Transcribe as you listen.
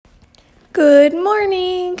Good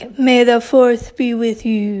morning. May the 4th be with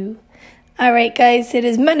you. All right, guys, it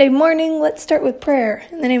is Monday morning. Let's start with prayer.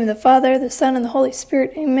 In the name of the Father, the Son, and the Holy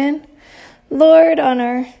Spirit, amen. Lord, on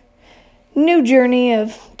our new journey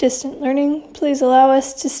of distant learning, please allow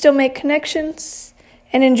us to still make connections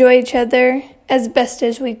and enjoy each other as best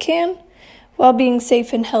as we can while being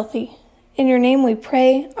safe and healthy. In your name we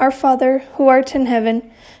pray, our Father, who art in heaven,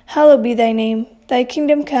 hallowed be thy name. Thy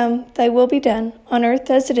kingdom come, thy will be done, on earth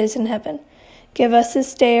as it is in heaven. Give us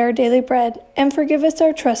this day our daily bread, and forgive us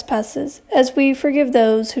our trespasses, as we forgive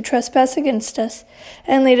those who trespass against us.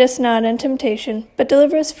 And lead us not into temptation, but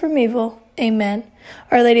deliver us from evil. Amen.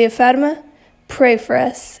 Our Lady of Fatima, pray for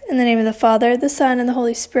us. In the name of the Father, the Son, and the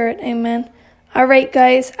Holy Spirit. Amen. All right,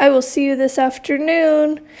 guys, I will see you this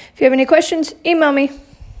afternoon. If you have any questions, email me.